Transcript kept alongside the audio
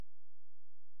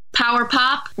Power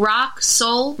pop, rock,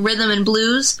 soul, rhythm, and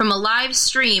blues from a live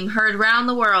stream heard round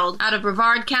the world out of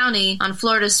Brevard County on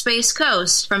Florida's Space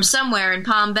Coast from somewhere in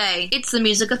Palm Bay. It's the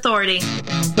Music Authority.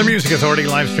 The Music Authority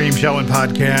live stream show and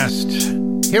podcast.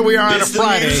 Here we are on a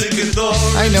Friday.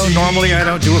 I know normally I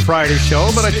don't do a Friday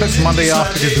show, but I took Monday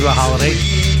off because of the holiday.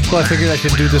 So I figured I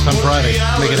should do this on Friday.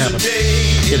 Make it happen.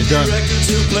 Get it done.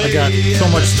 I got so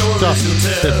much stuff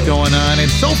that's going on, and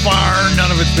so far,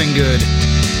 none of it's been good.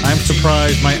 I'm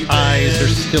surprised my eyes are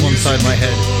still inside my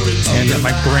head, and that my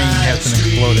brain hasn't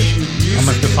exploded. I'm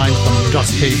going to have to find some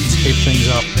duct tape and tape things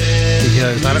up,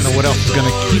 because I don't know what else is going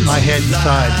to keep my head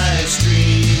inside.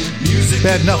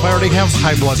 Bad enough, I already have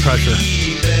high blood pressure.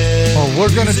 Well, we're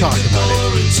going to talk about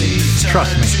it.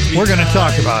 Trust me, we're going to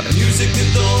talk about it.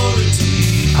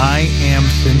 I am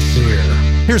sincere.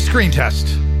 Here's Screen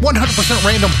Test. 100%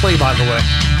 random play, by the way.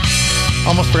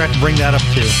 Almost forgot to bring that up,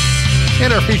 too.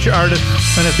 And our feature artist,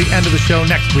 and at the end of the show,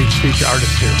 next week's feature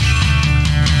artist, too.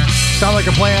 Sound like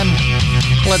a plan?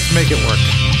 Let's make it work.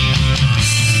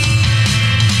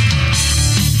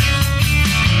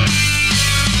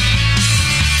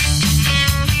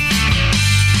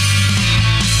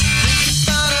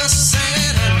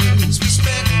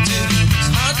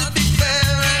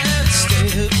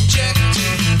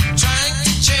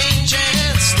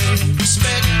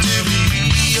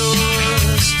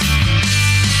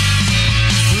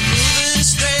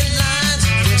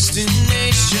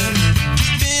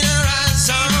 Keeping our eyes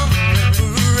on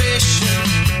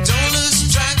reparation.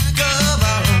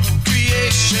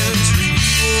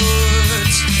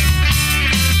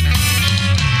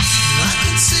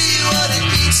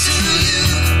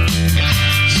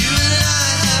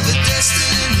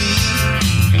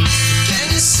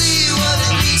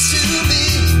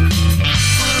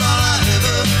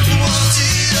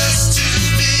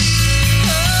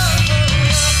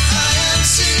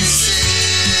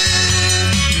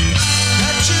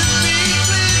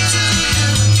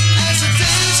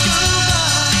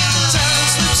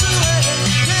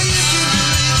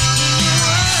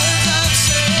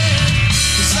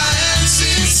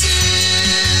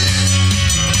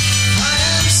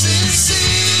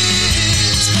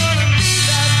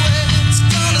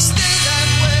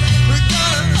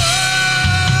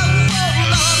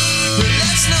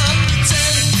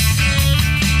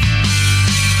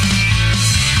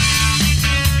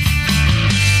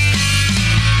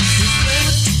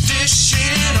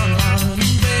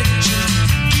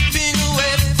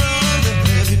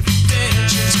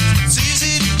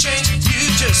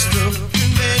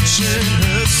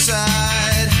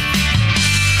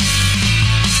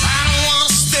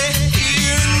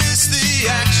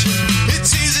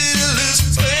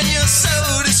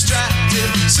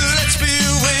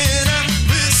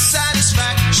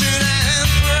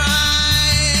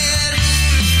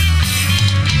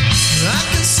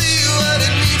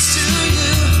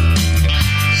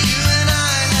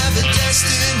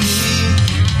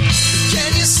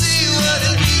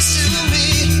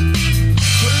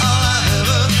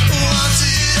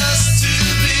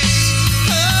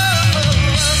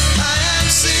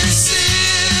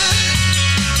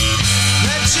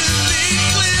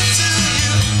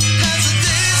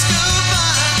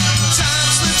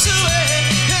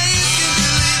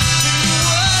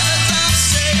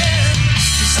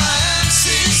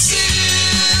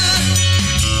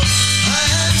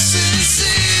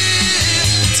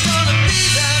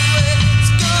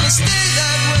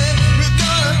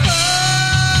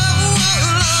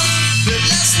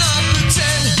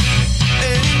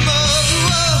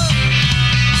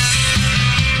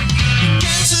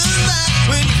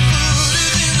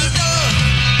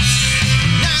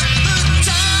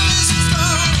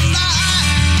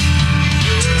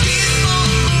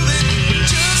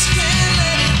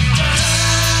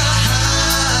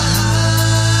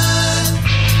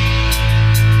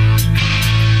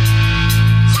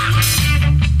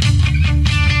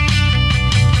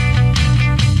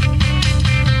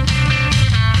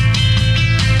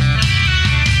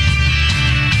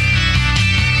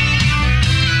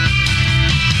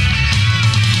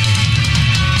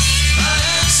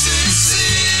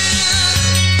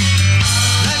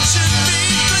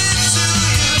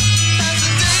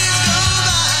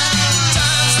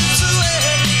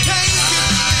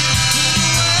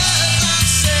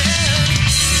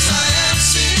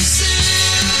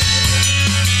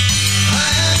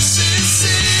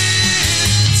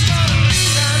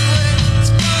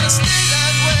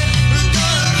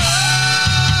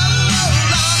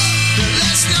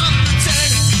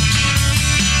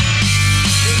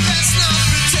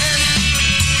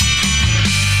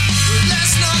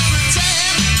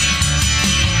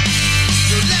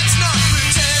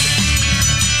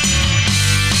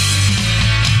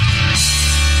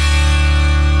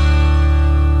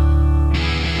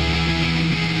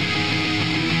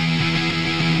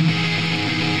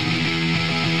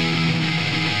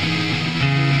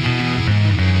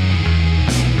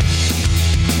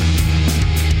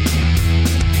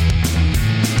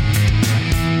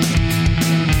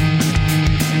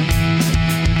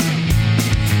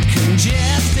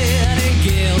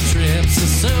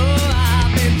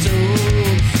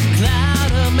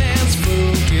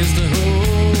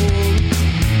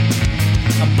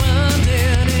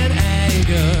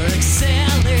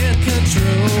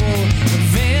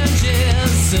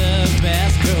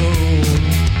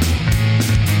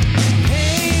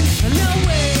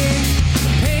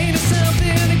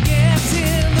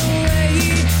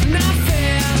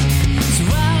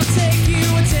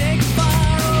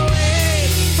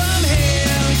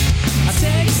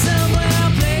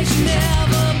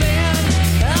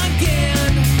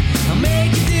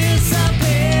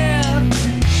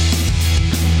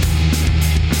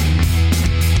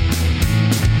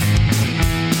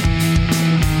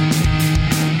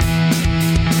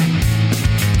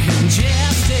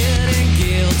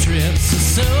 trips,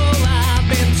 so I've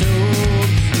been told.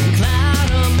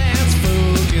 Incline a man's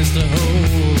focus to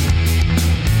hold.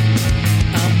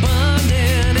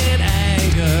 Abundant in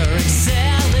anger,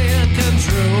 excel in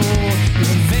control.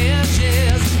 Revenge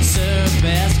is served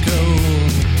best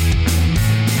cold.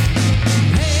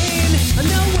 Pain,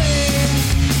 no way.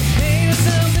 Pain is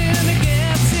something that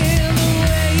gets in the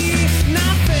way.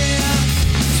 Not fair.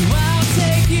 So I'll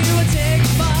take you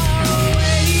far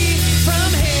away from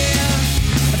here.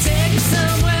 I'll take you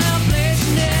somewhere, a place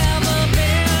you've never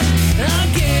been.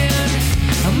 Again,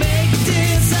 I'll make you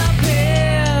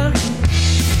disappear.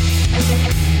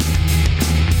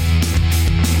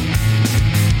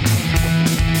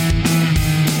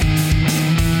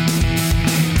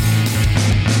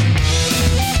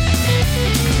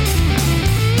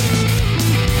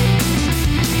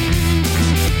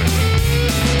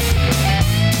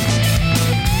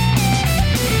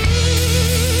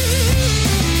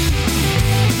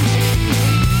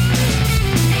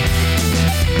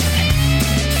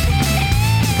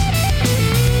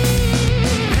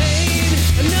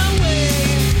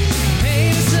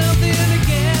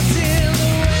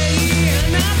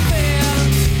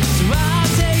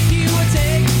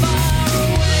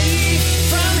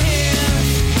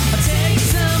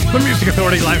 The Music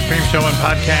Authority live stream show and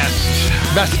podcast.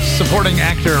 Best supporting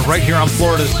actor right here on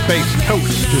Florida's Space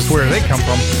Coast is where they come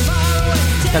from.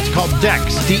 That's called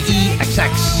Dex,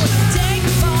 D-E-X-X.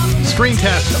 Screen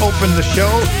Test opened the show,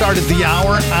 started the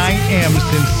hour. I am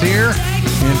sincere,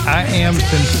 and I am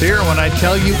sincere when I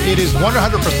tell you it is 100%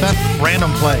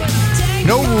 random play.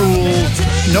 No rules,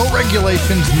 no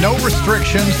regulations, no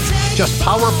restrictions, just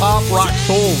power pop, rock,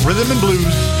 soul, rhythm, and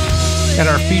blues. And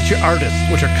our feature artists,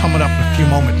 which are coming up in a few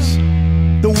moments.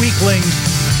 The Weaklings.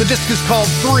 The disc is called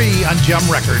 3 on Gem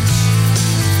Records.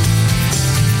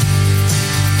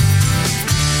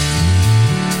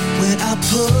 When I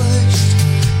pushed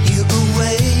you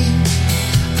away,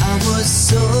 I was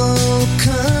so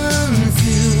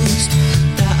confused.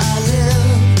 Now I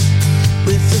live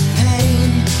with the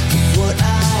pain of what I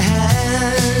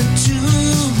had to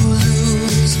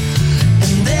lose.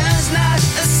 And there's not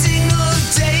a single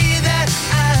day that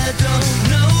I don't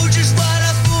know just what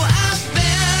a fool I've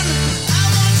been. I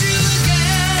want you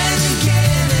again and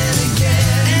again and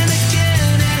again and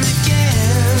again and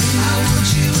again. I want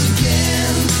you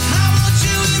again. I want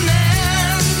you and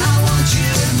then I want you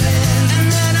and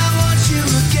then I want you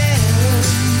again.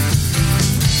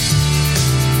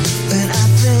 When I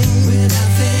think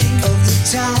of the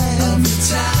time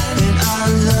when our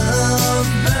love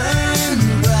burned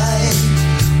bright,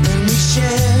 when we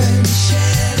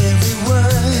shared every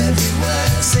word,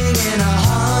 singing a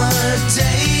hard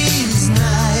day's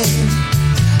night.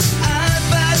 I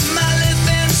bite my lip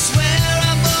and swear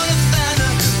I'm gonna find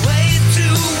a way to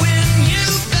win you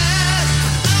back.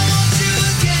 I want you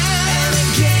again and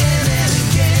again and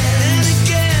again and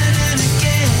again and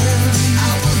again.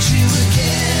 I want you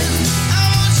again. I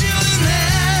want you and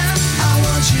then I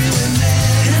want you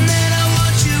and then I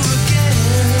want you again.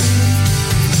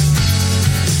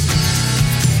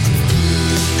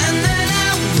 And then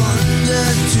I wonder,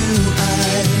 do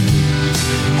I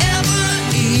ever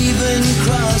even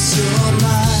cross your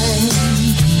mind?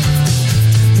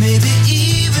 Maybe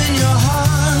even your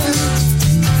heart.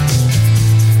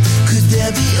 Could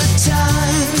there be a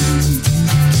time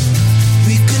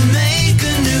we could make a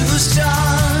new start?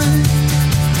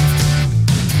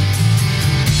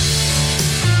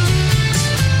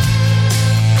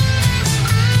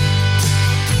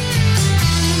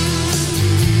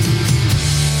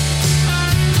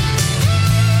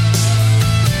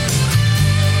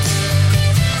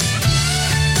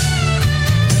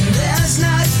 There's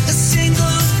not a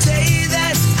single day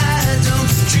that I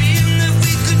don't dream that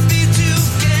we could be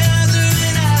together,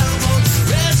 and I won't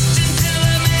rest until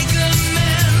I make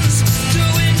amends to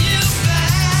win you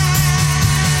back.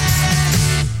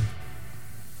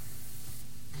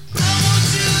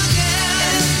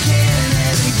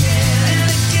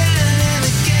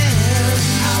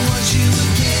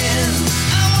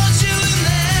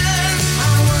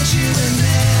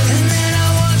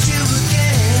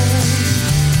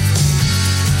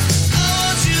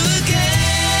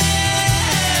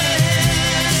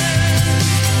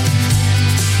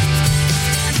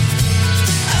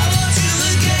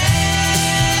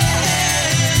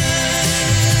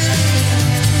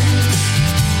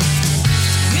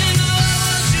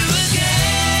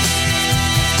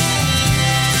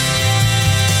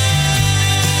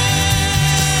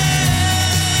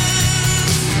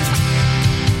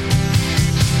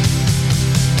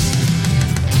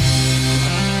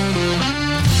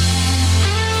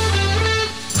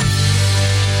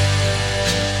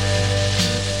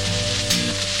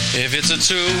 If it's a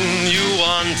tune you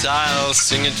want, I'll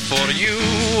sing it for you.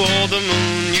 Or the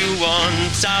moon you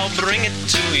want, I'll bring it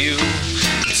to you.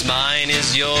 It's mine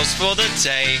is yours for the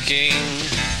taking.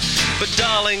 But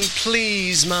darling,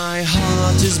 please, my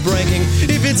heart is breaking.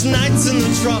 If it's nights in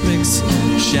the tropics,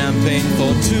 champagne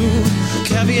for two,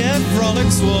 caviar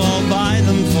frolics, well, I'll buy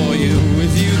them for you.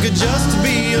 If you could just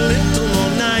be a little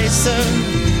more nicer.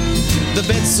 The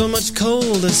bed's so much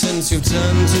colder since you've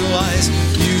turned to ice.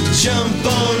 You jump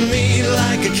on me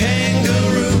like a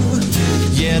kangaroo.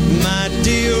 Yet, my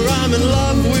dear, I'm in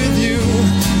love with you.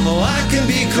 Oh, I can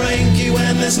be cranky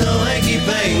when there's no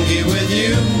hanky-panky with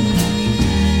you.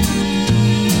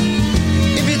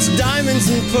 If it's diamonds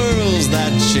and pearls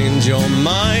that change your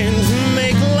mind,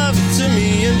 make love to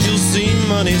me and you'll see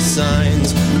money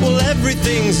signs. Well,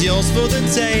 everything's yours for the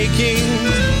taking.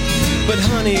 But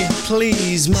honey,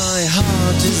 please, my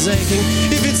heart is aching.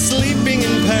 If it's sleeping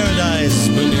in paradise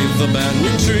beneath the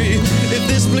banyan tree, if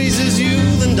this pleases you,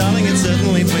 then darling, it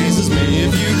certainly pleases me.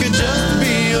 If you could just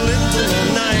be a little more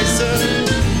nicer.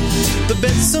 The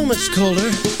bed's so much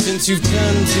colder since you've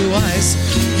turned to ice.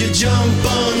 You jump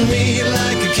on me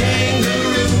like a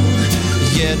kangaroo.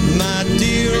 Yet, my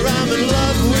dear, I'm in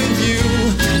love with you.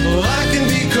 Oh, I can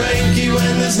be cranky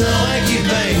when there's no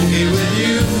hanky-panky with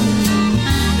you.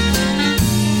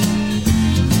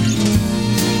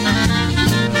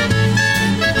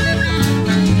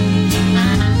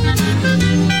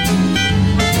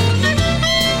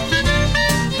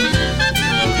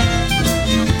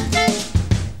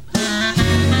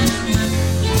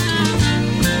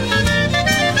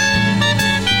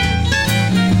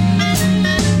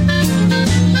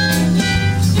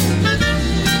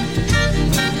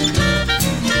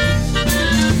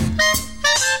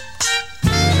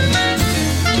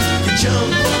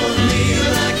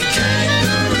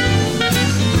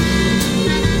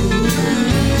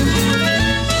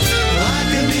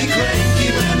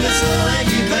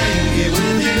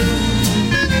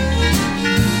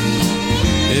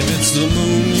 The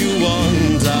moon you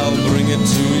want, I'll bring it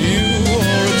to you. Or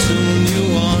a tune you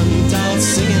want, I'll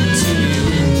sing it to you.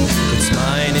 It's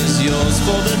mine is yours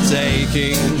for the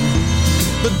taking.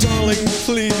 But darling,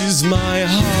 please, my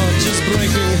heart is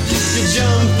breaking. You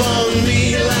jump on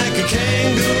me like a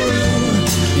kangaroo.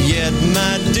 Yet,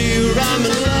 my dear, I'm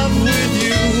in love with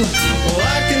you. Oh,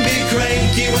 I can be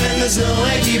cranky when there's no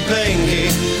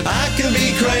hanky-panky. I can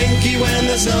be cranky when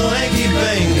there's no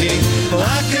hanky-panky. Oh,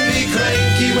 I can be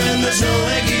cranky when there's no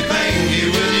hanky-panky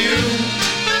with you.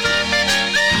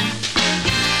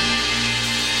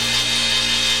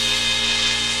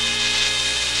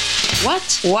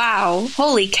 What? Wow.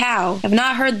 Holy cow. I've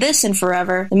not heard this in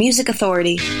forever. The Music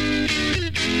Authority.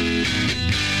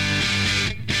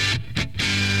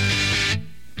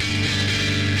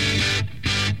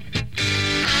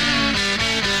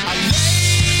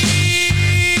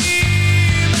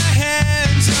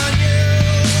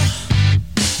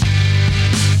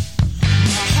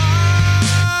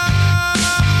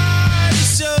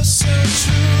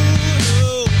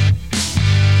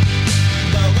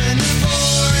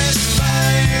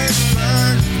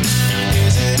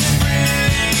 Is it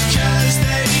really 'cause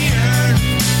they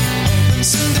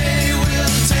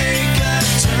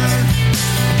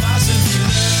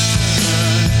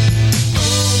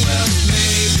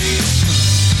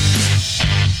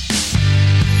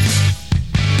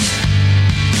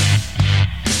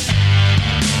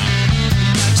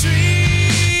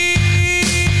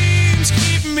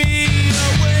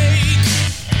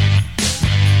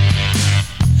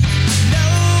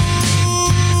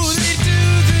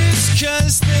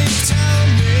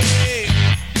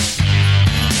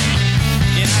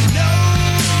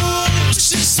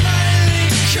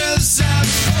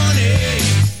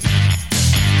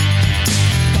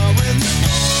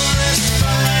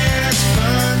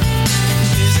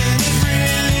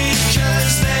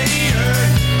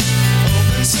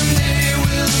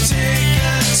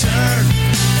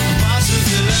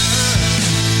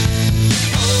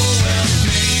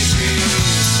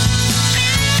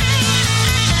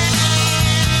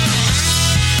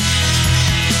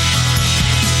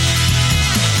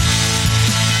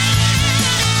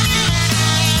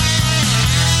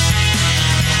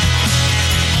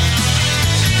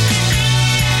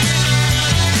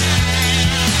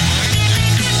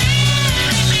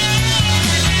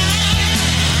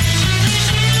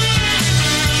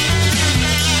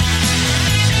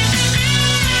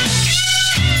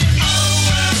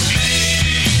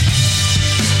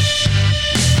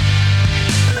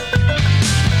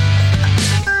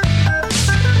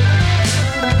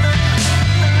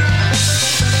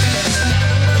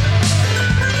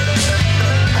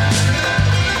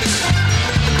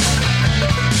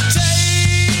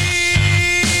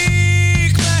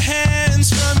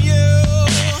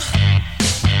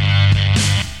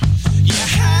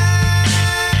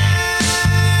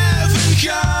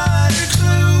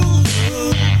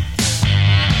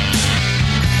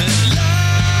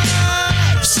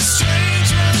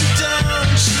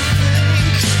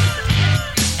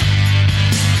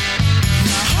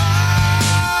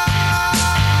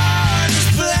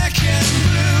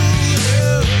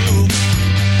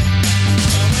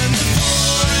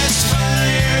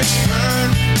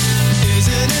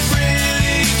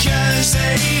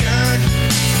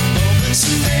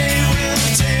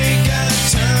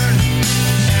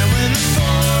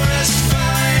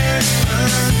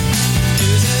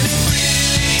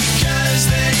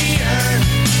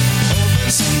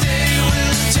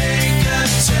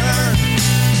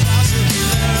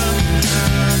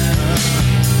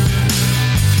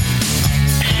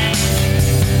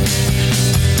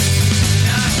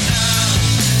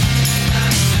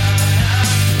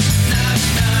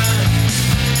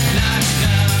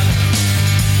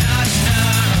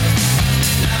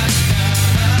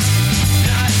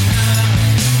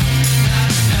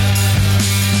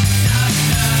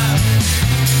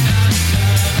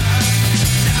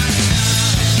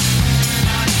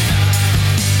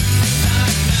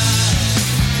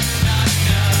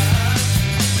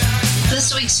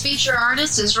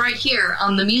is right here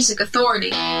on the Music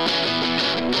Authority.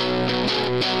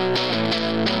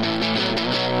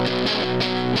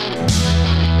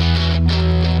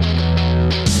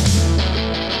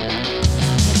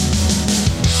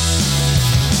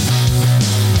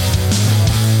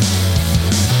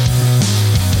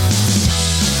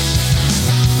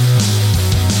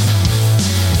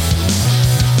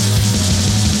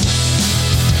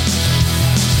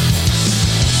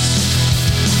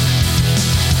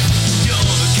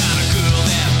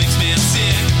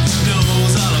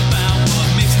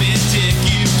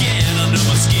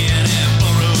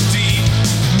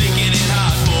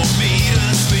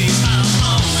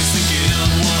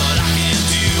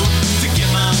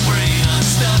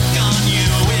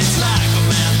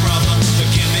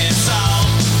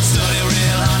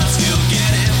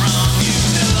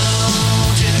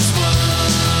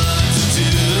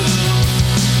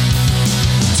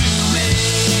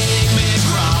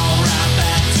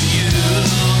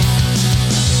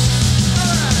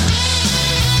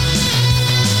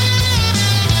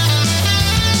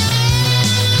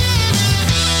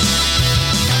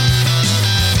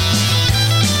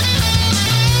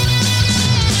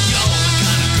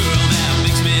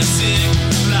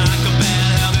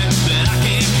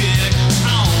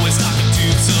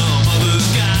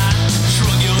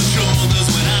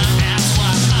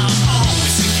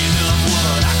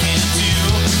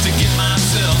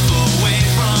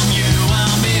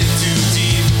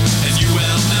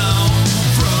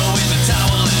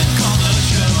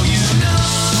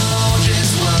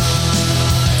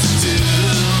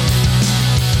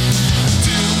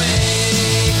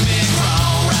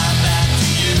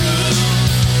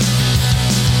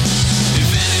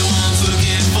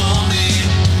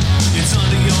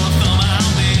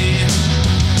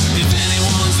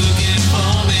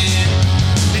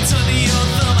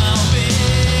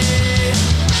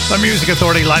 The Music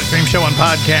Authority live stream show and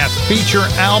podcast feature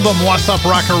album What's Up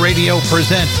Rocker Radio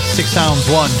presents Six Sounds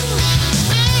One.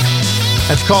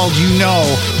 That's called You Know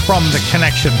from The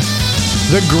Connection.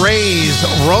 The Grays,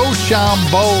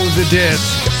 Rochambeau the Disc,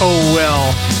 Oh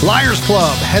Well. Liars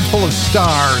Club, Head Full of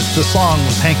Stars. The song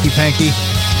was Hanky Panky.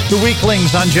 The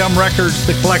Weaklings on Gem Records.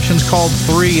 The collection's called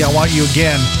 3, I Want You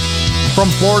Again.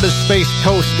 From Florida's Space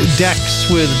Coast,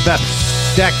 Dex with Beth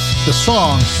Dex. The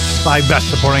song by Best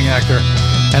Supporting Actor.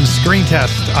 And Screen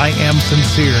Test, I Am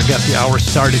Sincere. Got the hour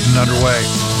started and underway.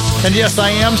 And yes, I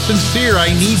am sincere.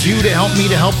 I need you to help me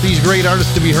to help these great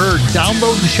artists to be heard.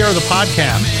 Download and share the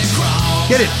podcast.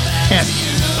 Get it at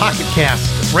Pocket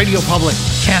Cast, Radio Public,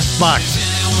 Castbox,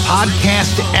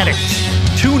 Podcast Addict,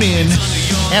 TuneIn,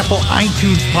 Apple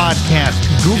iTunes Podcast,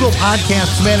 Google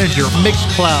Podcast Manager,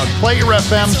 Mixcloud, Player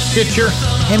FM, Stitcher,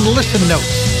 and Listen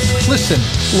Notes. Listen,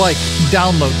 like,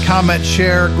 download, comment,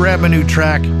 share, grab a new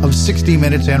track of 60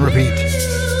 minutes and repeat.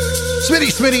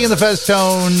 Smitty and the Fez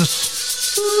Tones.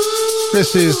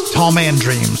 This is Tall Man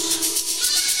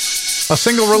Dreams. A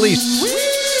single release.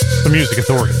 The Music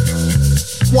Authority.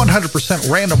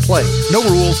 100% random play. No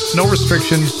rules, no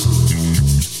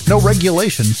restrictions, no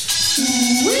regulations.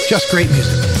 Just great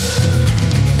music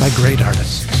by great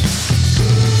artists.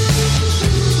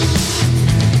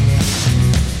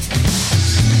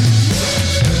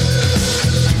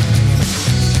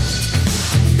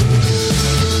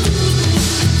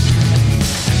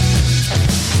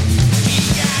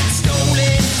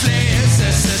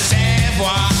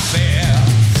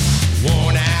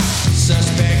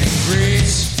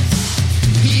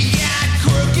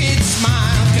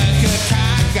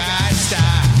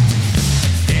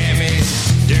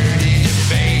 Dirty to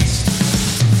face.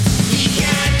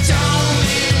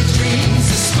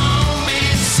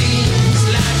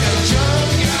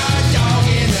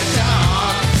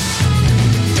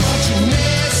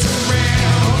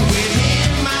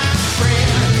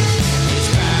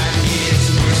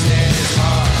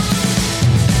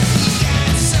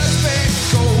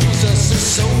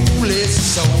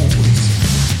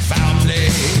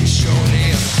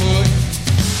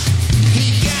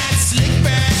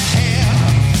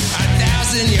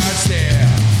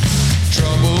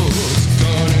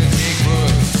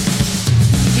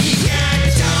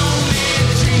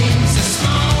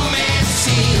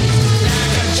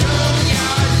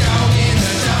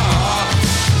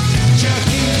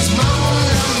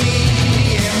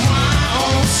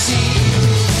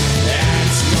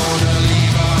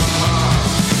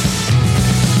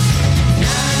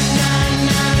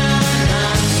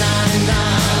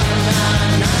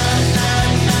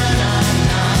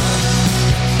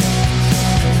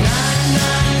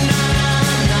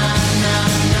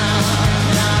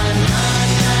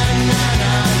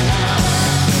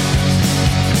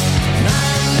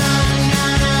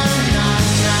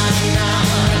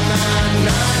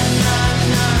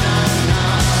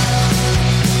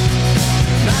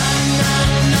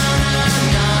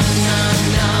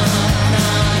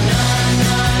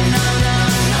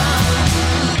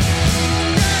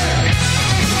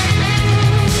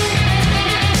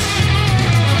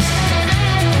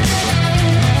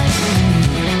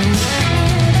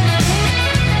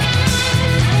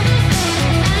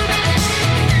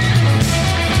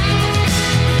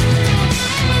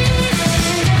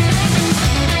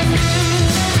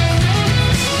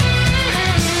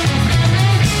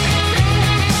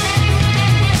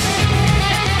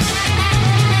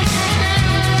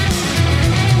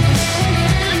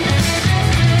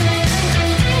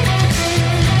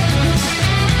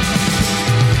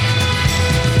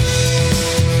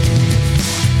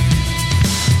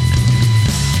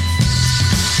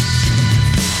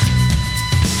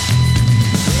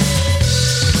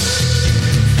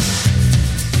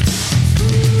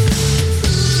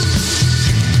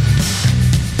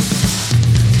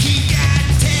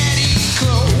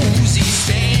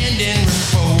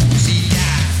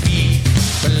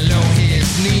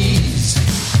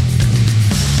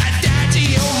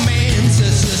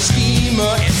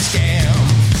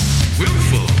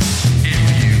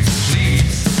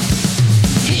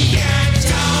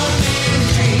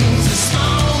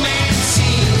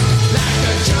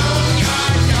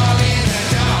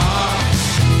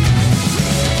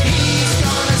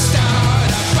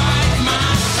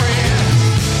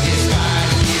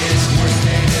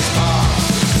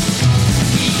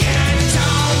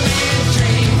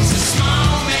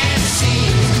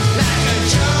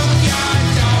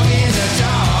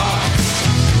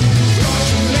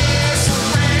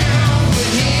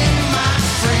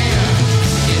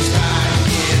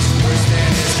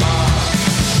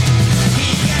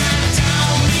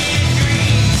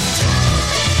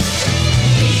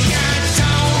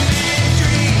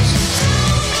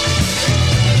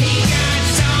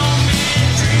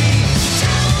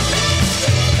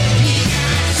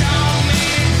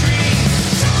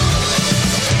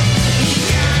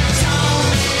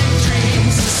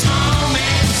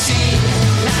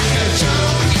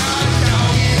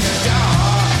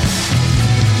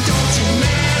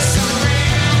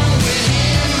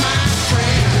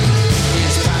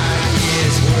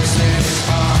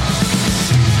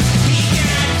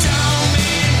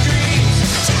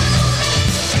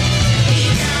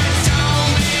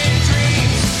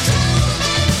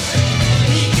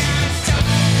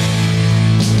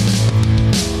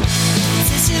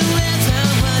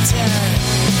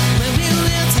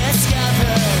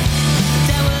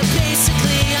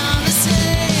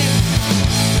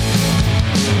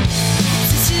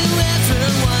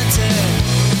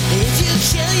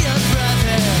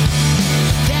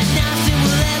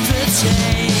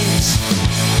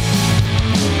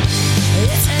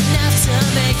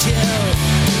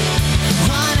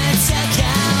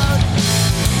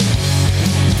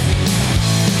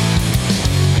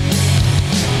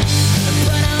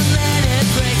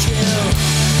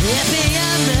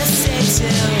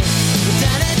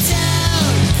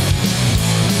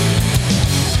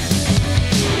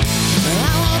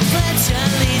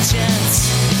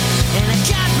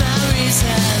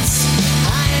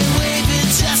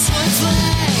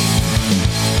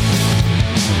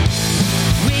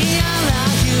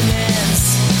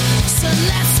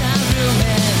 let's not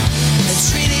ruin and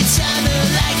treat each other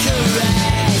like a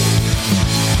rag.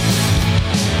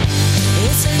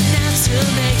 It's enough to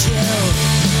make you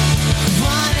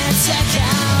wanna check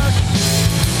out.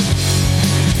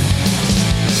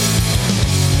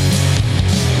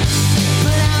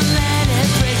 But I'll let it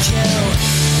break you.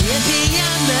 It'd be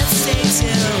a mistake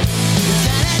to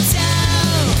without a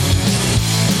doubt.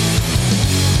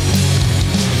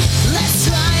 Let's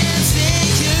try and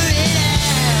figure it out.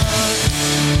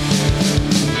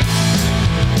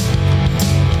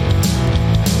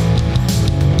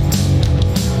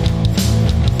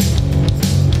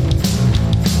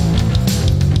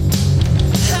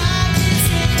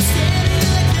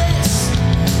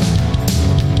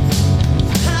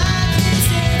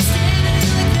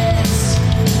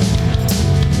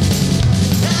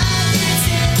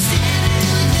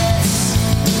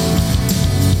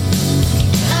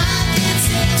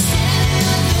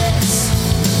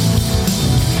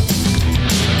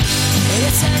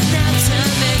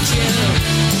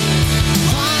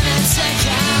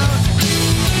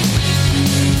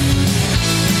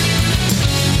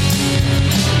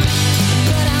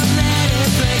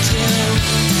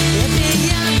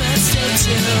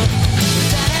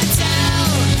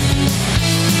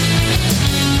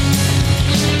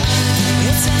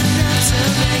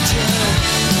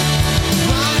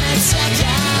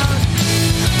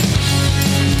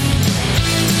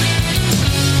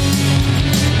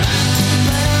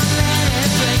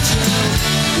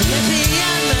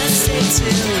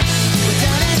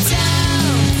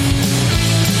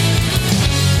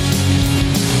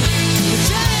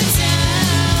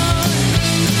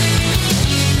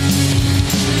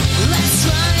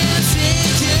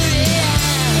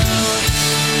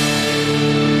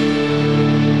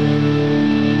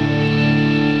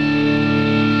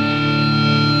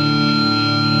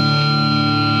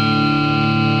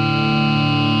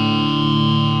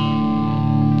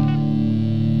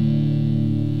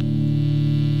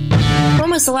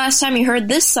 Was the last time you heard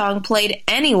this song played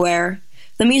anywhere?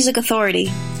 The Music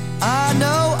Authority. I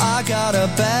know I got a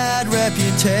bad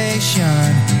reputation,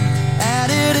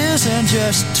 and it isn't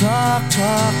just talk.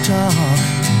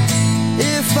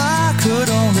 If I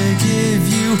could only give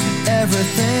you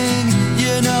everything,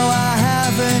 you know I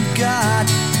haven't got.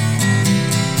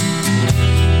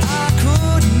 I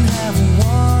couldn't have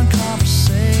one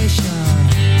conversation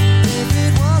if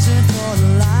it wasn't for the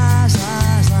lies.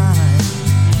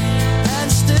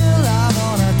 And still I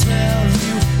wanna tell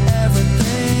you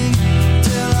everything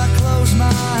till I close my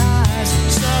eyes.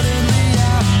 Suddenly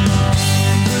I'm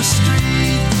on the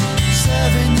street,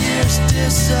 7 years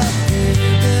disappeared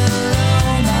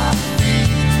below my feet,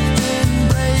 been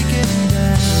breaking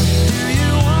down. Do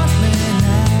you want me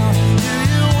now? Do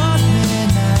you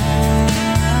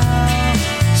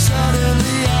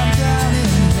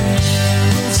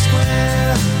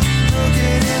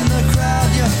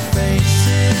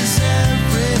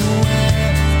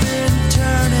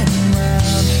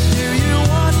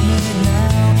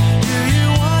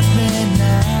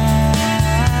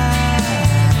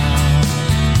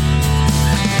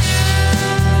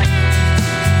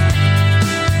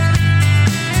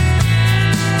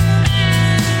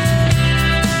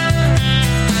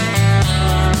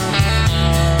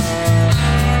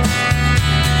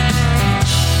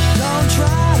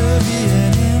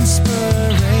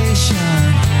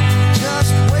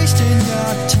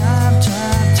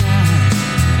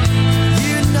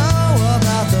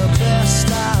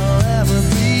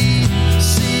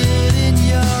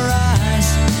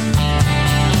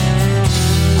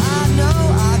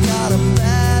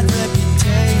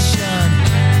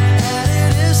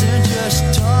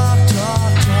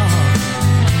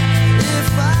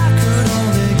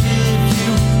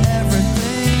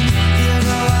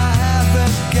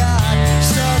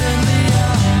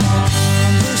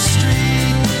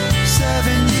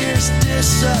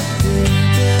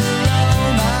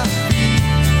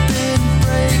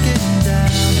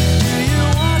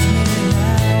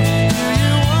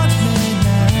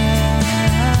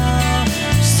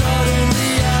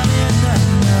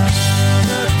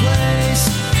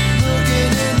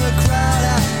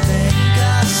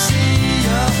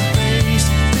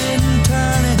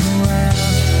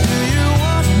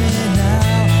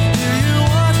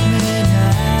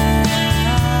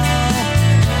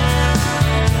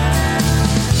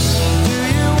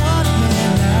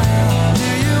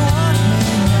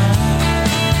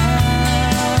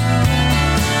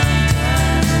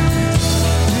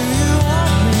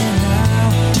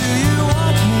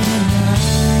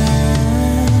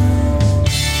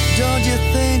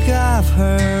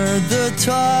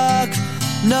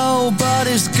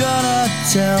gonna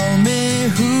tell me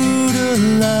who to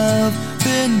love.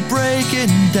 Been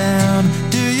breaking down.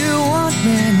 Do you want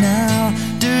me now?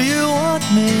 Do you want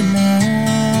me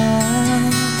now?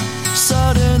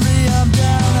 Suddenly I'm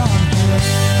down on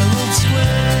Herald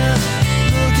Square,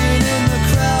 looking in the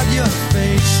crowd, your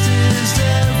face is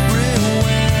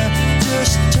everywhere.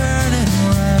 Just turning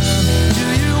around. Do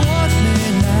you want me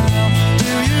now?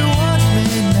 Do you want me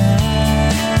now?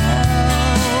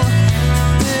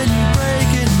 Been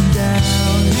breaking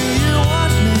down. Do you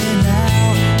want me now?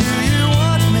 Do you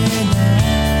want me now?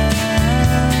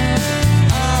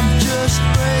 I'm just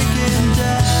breaking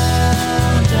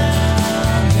down,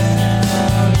 down, down,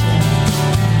 down.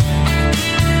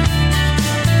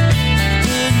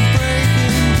 Been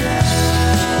breaking down,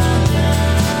 down,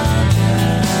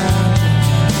 down.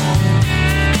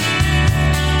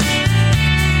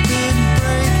 Been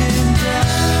breaking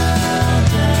down,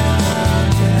 down,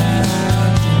 down. Been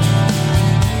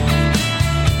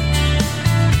breaking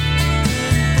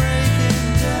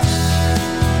down.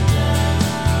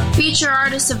 Feature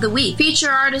Artist of the Week.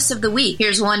 Feature Artist of the Week.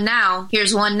 Here's one now.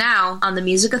 Here's one now on the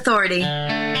Music Authority.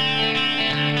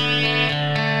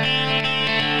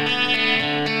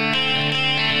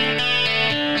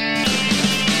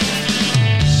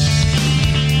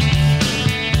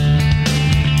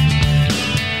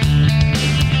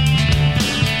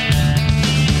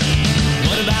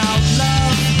 What about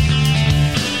love?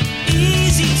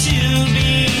 Easy to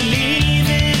believe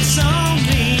it's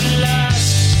only lust.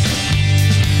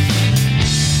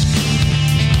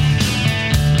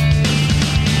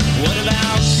 What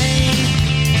about pain?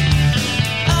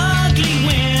 Ugly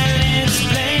when it's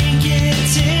blanketed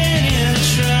in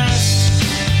trust.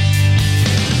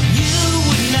 You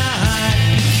would not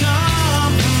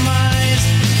compromise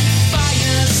by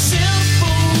a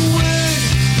simple word.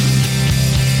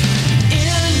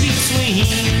 In between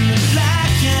the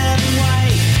black and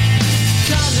white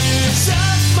colors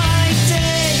of my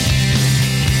day.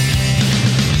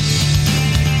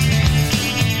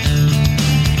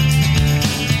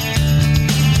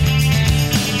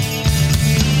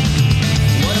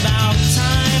 What about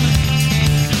time?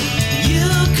 You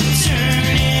could turn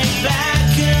it back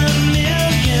a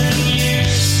million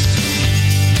years.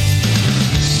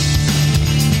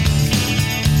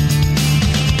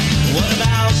 What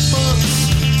about books?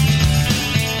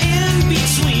 In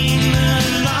between the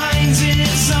lines,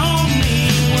 it's only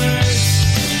words.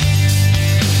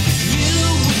 You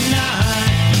would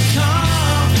not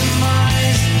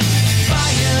compromise by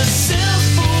a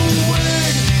simple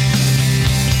word.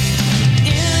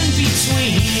 In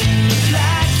between the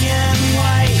black and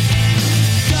white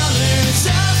colors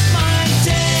of my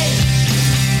day,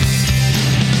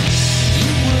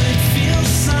 you would feel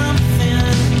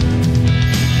something.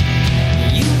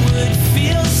 You would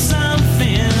feel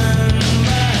something,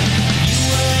 but you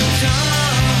were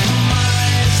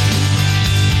compromised.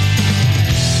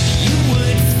 You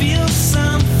would feel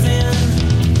something.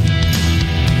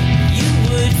 You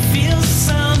would feel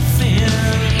something,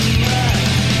 but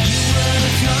you were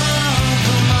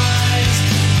compromised.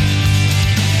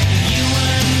 You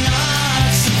were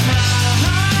not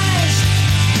surprised.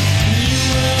 You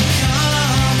were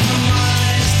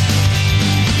compromised.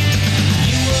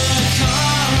 You were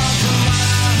compromised.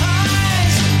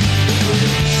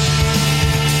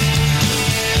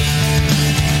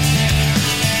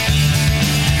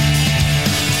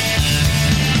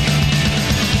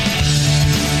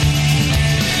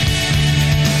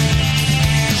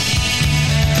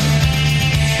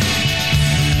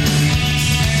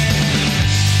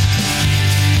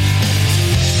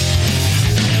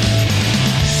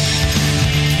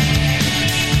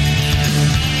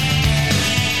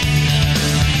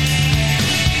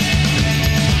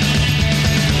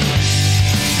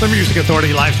 The Music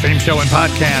Authority live stream show and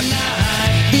podcast.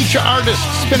 Feature artist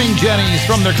Spinning Jennies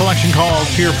from their collection called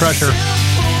Peer Pressure.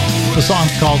 The song's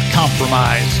called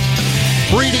Compromised.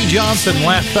 Breedy Johnson,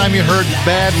 last time you heard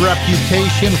Bad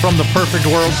Reputation from The Perfect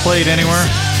World played anywhere?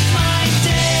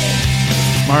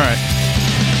 All right.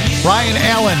 Ryan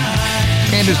Allen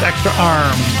and his Extra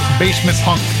Arms. Basement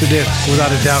Punk to disc,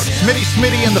 without a doubt.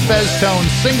 Smitty and the Fez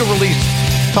Tones, single release,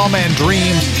 Tall Man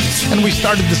Dreams. And we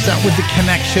started the set with The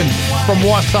Connection from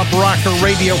What's Up Rocker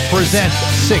Radio presents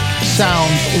Sick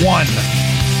Sounds 1.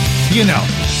 You know.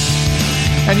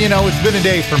 And you know, it's been a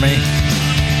day for me.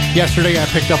 Yesterday I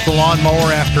picked up the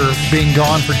lawnmower after being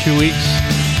gone for 2 weeks.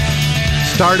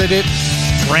 Started it,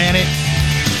 ran it,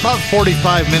 about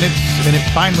 45 minutes, and it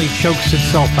finally chokes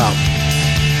itself out.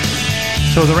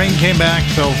 So the rain came back,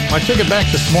 so I took it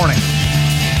back this morning.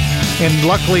 And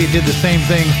luckily it did the same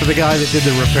thing for the guy that did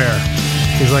the repair.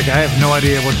 He's like, I have no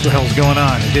idea what the hell's going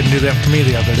on. It didn't do that for me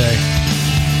the other day.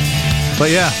 But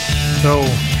yeah, so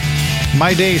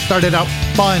my day started out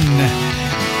fun.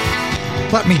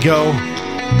 Let me go.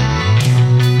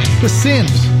 The Sins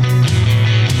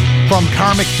from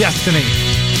Karmic Destiny.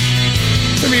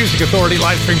 The Music Authority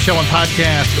live stream show and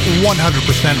podcast, 100%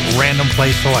 random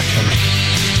play selection.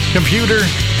 Computer,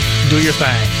 do your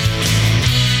thing.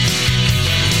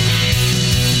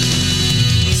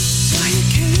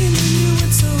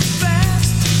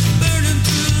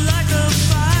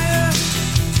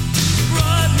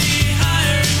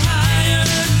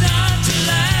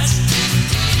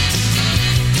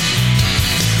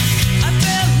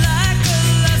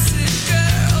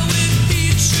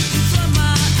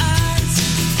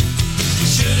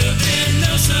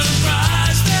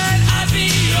 Surprise that I'd be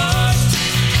yours.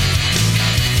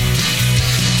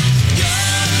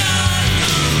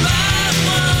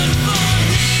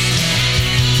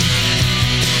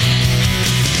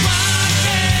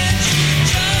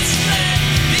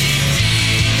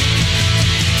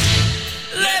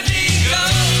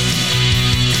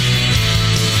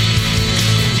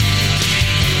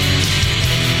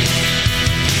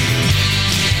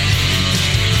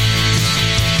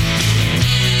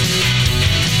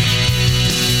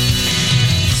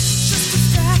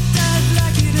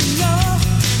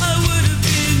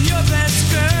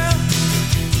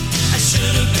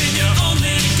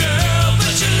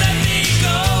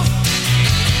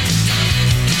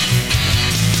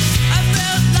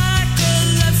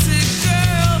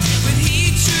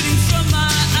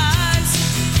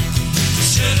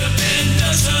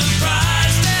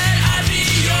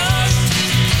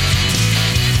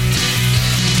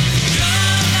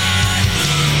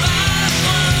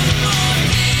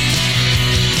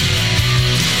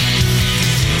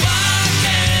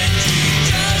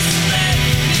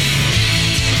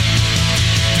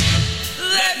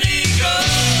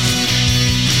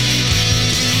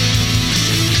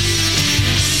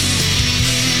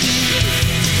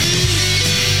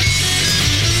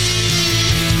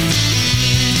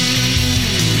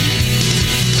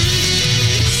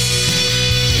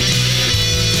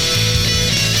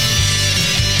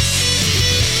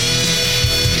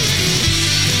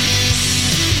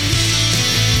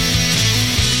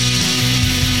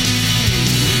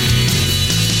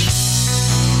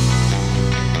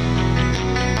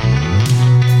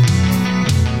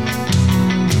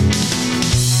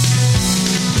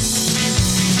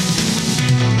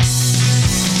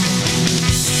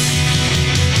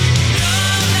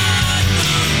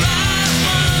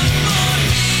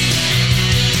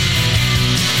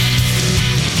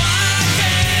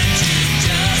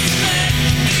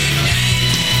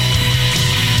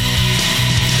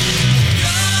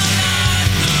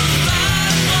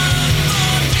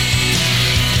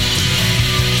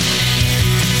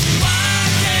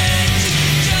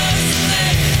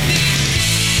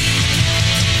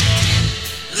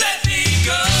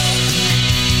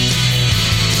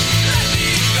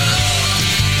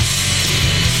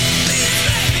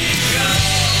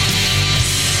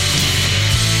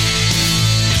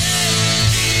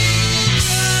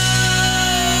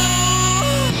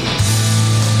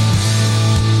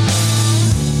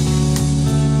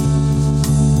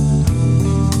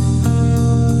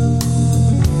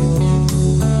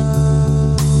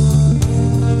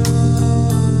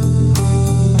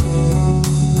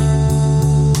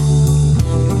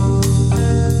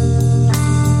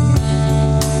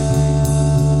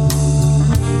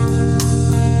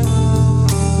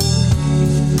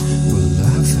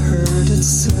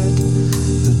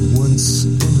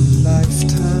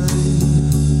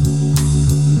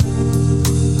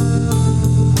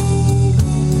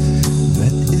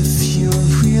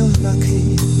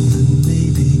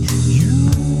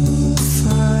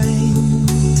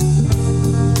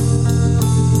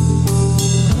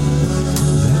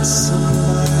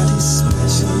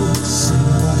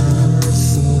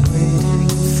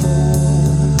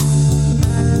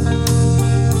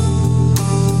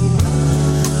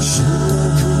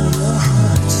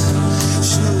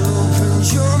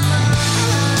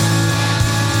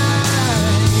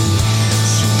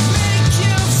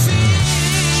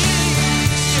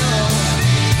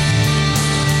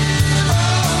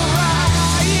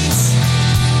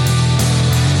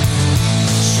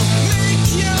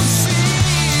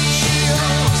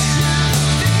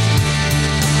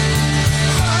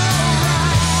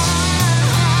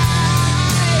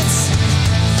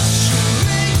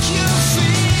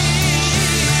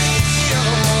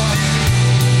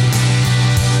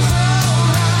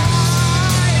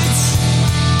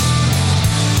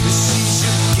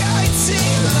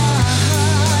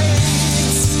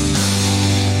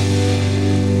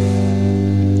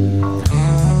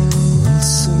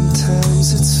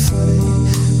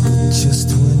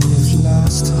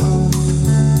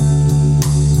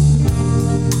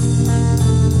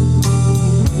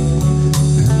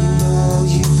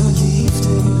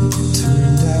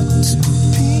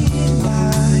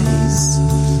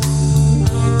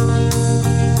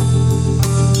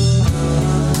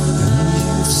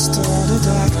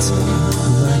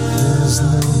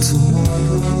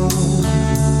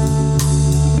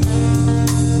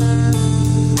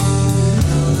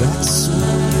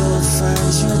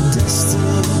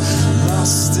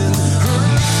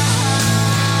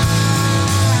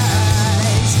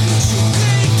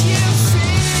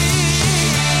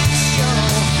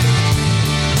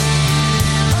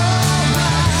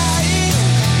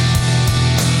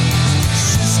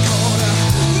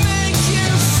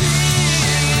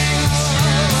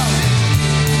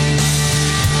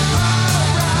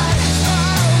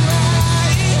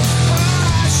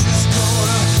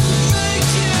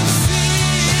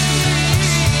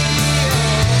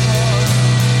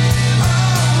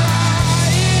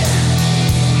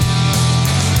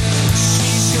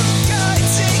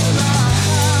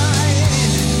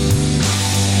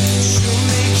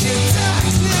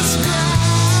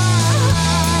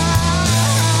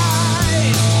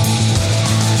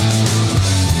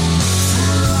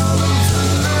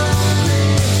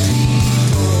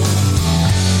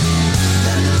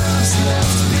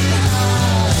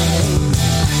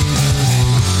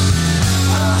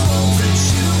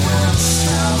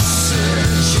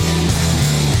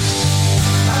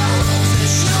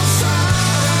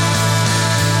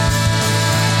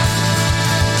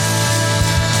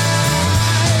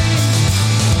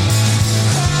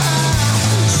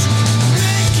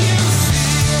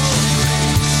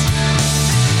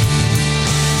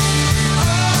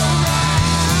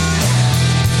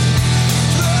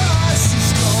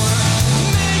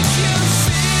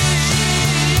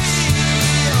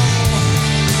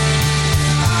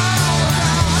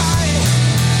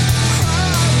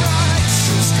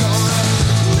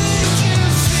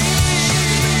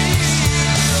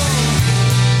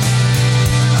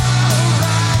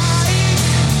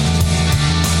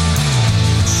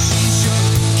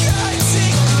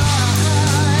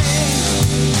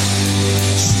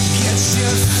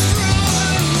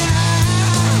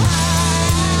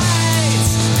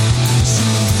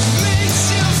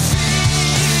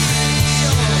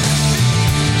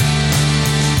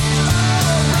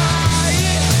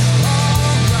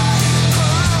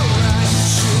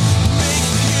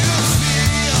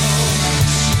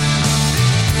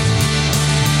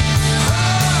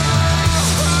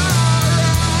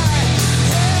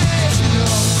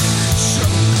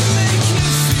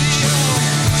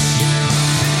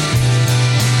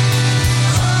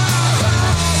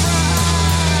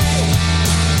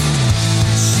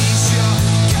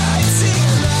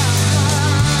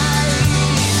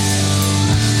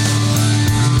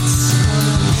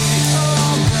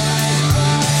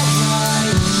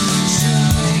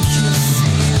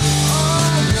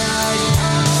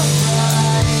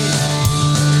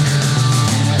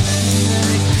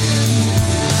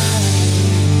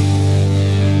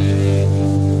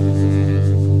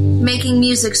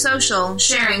 music social,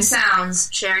 sharing sounds,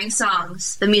 sharing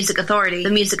songs. The Music Authority. The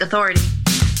Music Authority.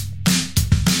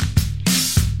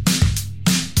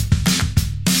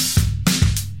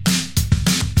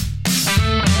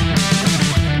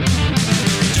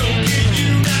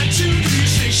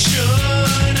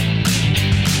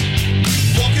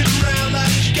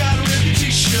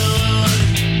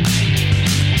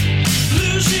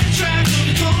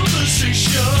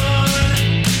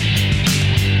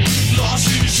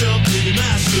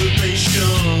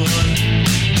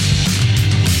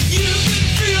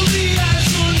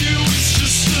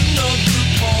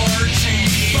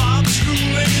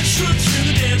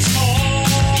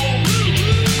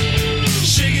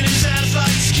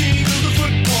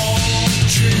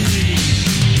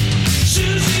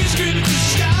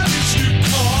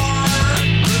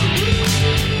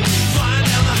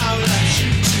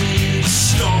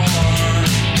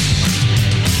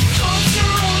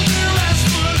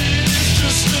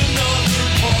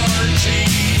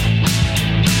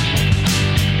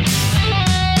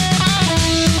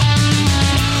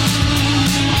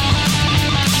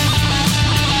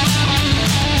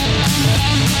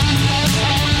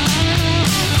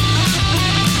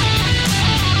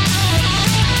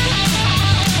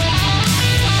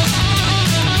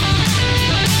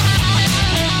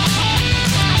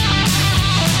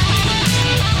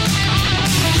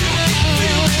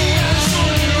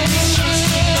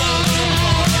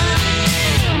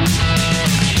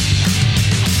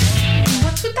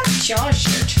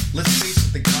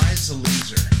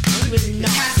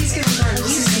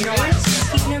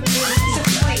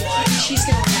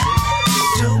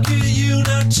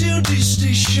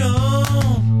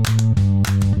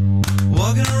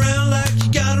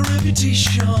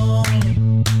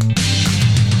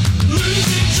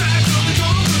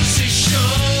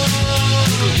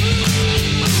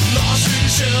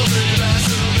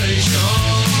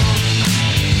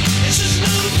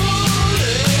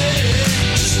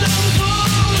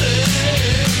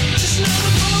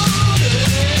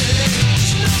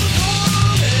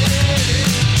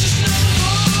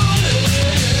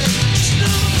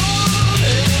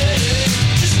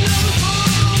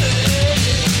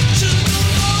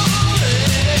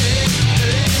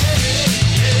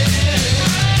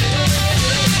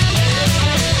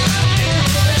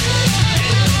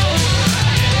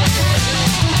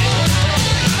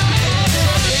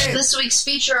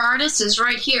 Feature artist is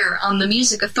right here on The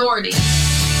Music Authority.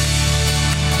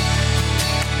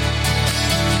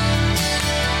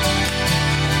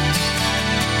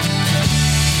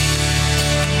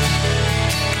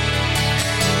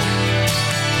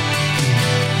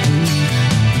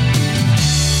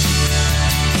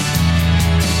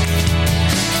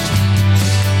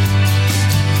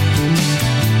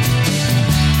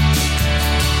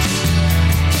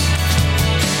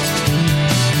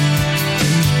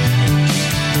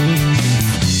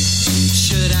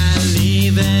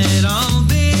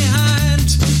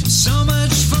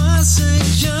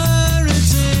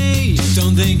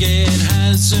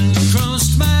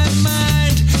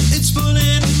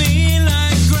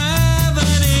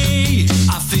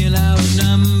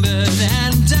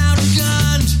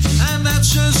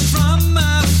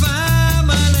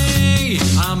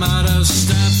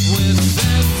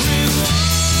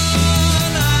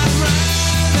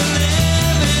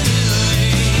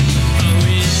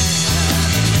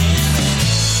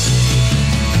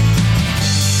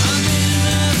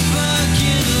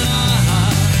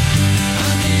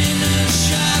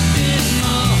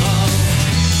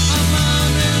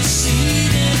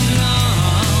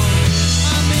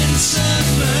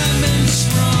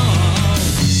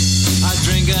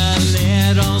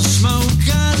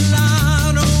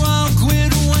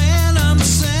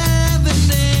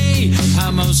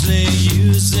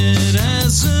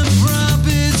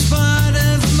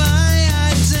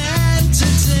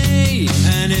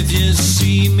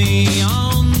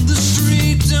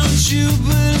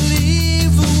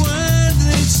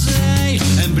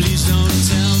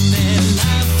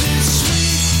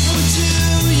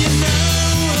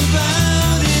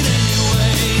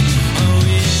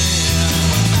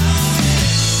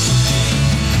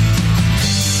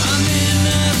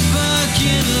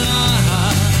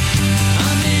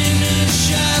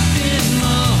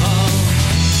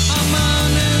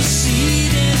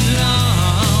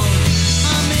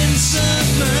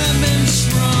 Suburban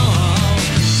sprawl.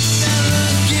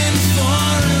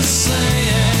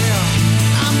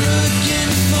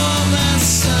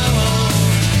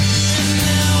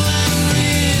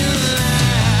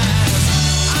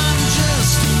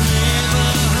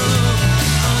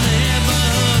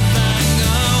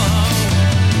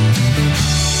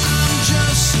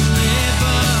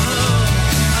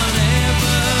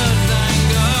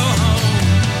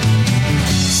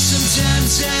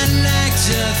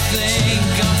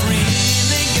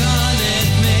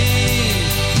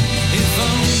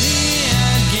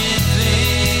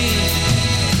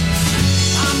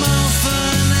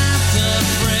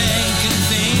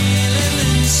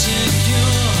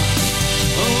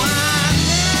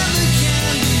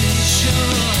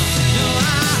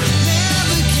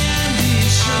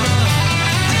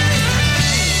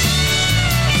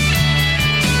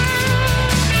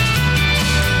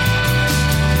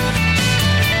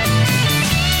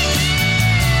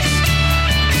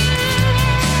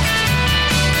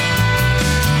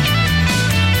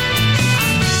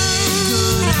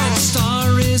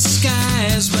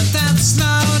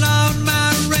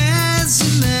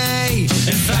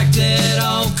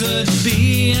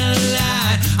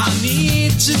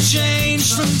 need to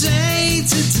change from day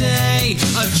to day.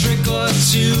 A trick or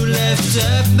two left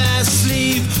up my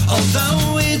sleeve,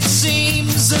 although it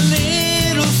seems a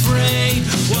little frayed.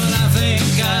 Well, I think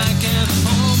I can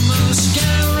almost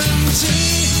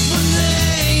guarantee one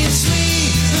day it's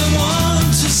me that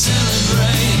want to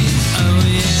celebrate. Oh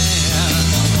yeah,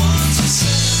 I want to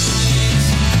celebrate.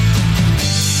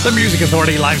 The Music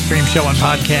Authority live stream show and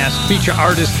podcast feature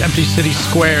artist Empty City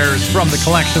Squares from the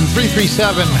collection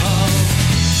 337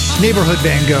 Neighborhood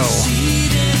Van Gogh.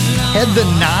 Head the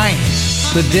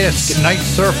Nines, the disc, Night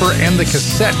Surfer, and the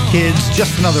Cassette Kids,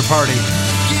 Just Another Party.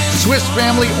 Swiss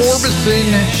Family Orbison,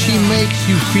 She Makes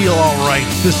You Feel Alright.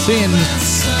 The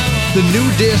Sins. The new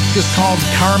disc is called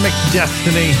Karmic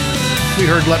Destiny. We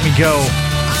heard Let Me Go.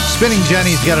 Spinning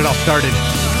Jenny's Got It All Started.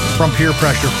 From Peer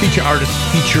Pressure, feature artist,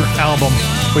 feature album,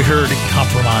 we heard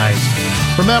Compromise.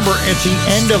 Remember, at the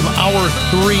end of hour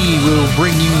 3, we'll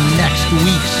bring you next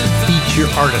week's feature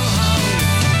artists.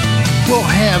 We'll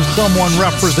have someone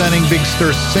representing Big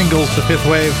Stir Singles, the Fifth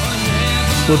Wave.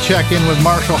 We'll check in with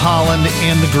Marshall Holland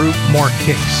and the group More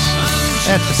Kicks.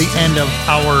 That's at the end of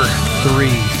hour 3.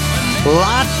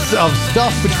 Lots of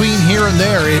stuff between here and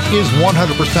there. It is 100%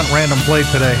 random play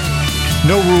today.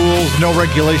 No rules, no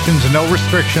regulations, no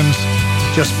restrictions.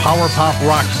 Just power pop,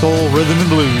 rock, soul, rhythm, and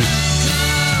blues.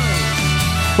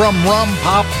 From Rum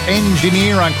Pop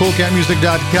Engineer on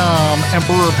CoolCatMusic.com,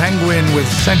 Emperor Penguin with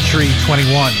Century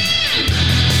 21.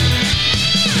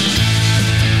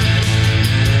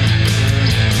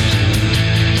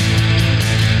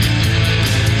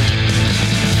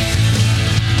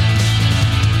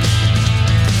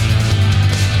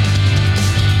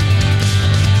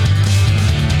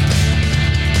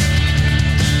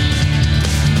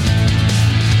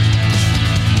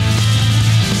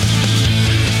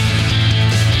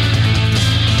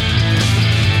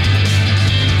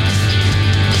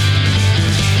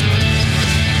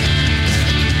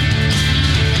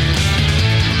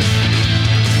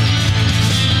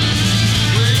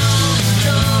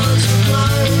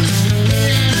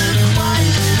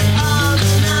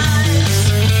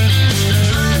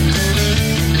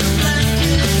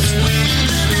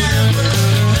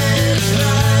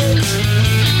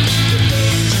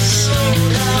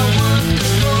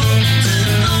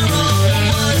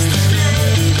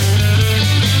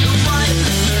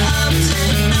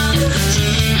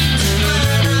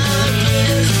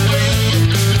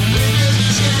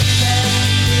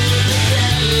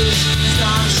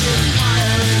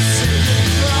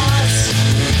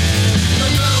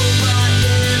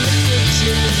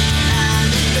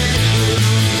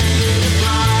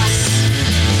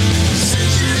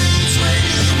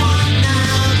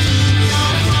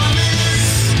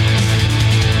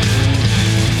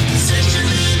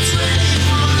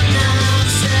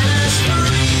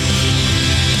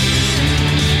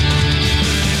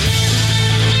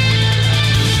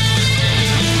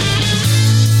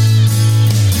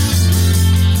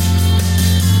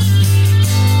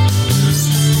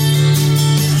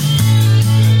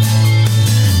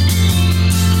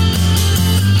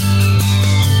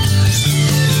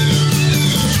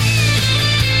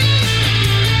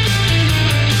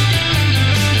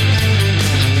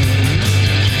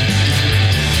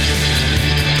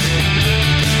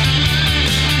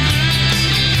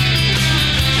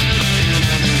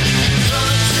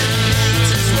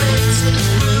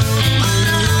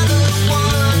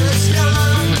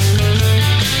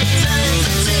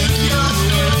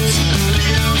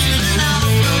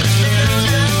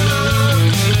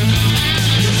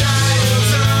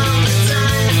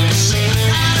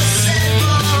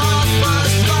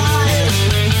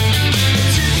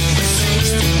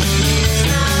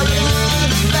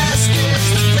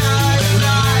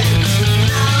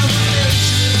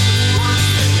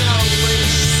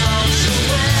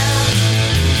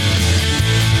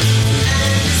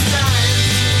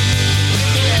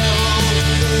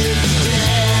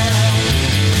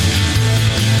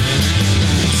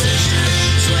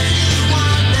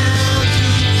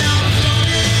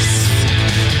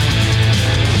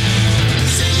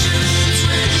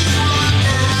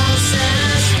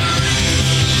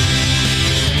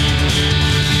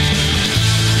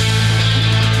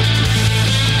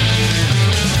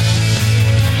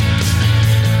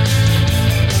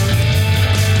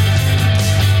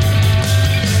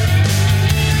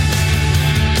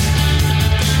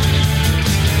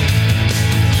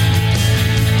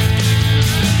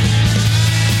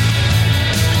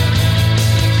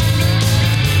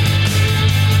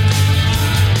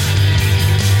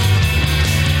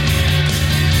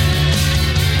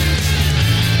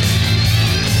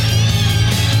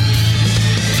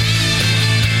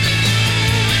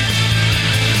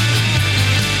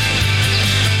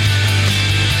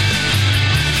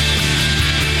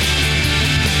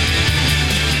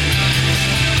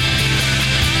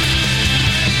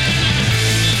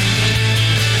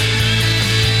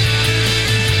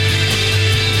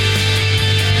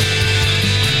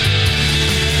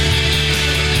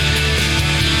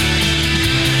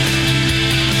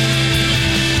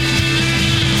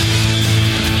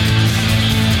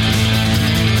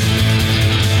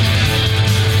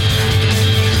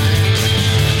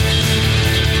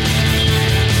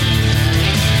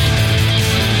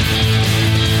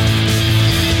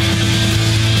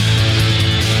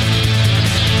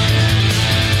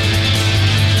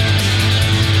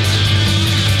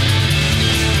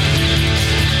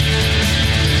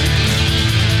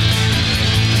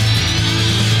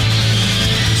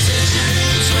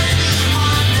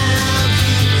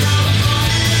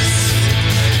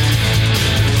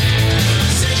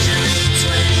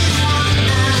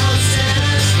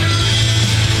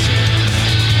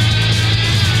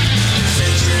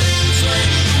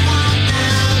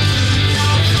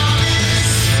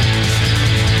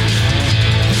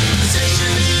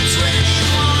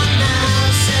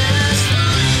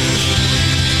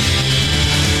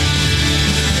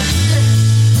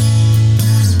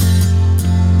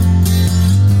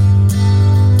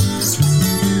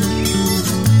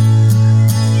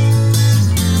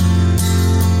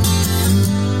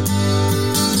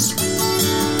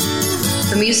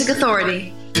 The Music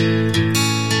Authority.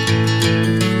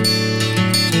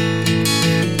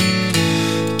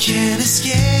 Can't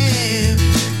escape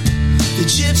the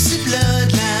gypsy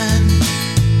bloodline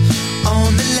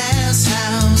on the last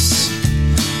house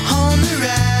on the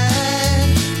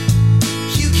right.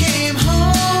 You came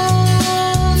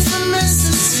home from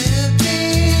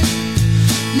Mississippi.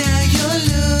 Now you're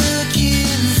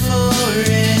looking for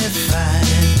a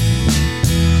fight.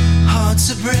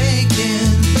 Hearts are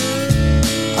breaking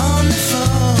on the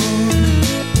phone,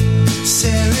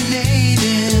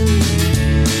 serenading.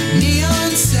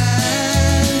 Neon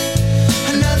sign,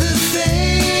 another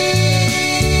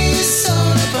face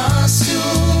on a bar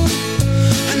stool,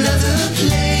 another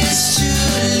place to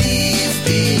leave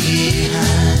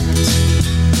behind.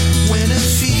 Winter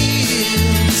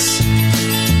fields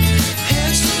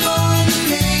etched upon the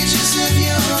pages of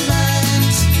your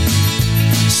mind.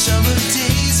 Summer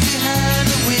days behind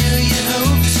the wheel you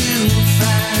hope to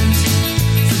find.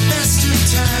 The best of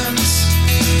times,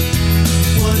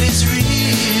 what is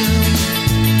real?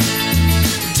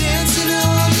 Dancing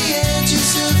on the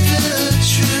edges of the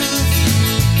truth,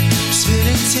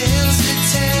 spinning tales that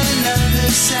tell another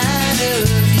side of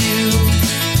you,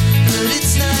 but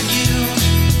it's not you.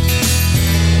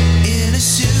 In a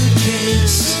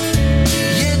suitcase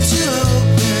yet to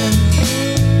open,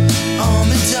 on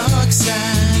the dark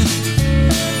side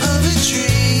of a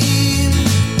dream,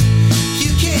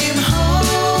 you came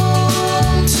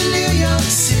home to New York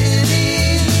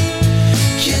City.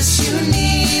 Yes, you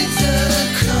need the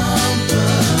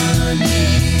company.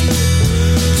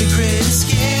 The great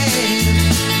escape.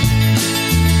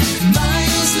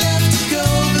 Miles left to go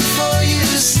before you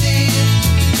sleep.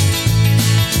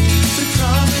 The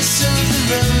promise of the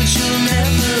road you'll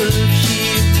never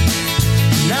keep.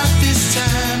 Not this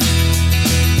time.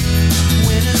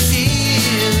 Winter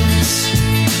fields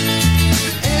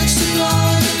etched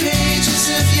upon the pages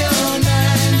of your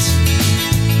mind.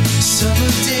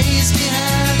 Summer days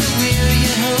behind the wheel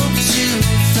you hope to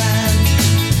find.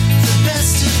 The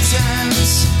best of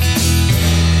times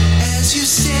as you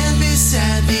stand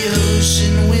beside the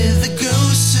ocean with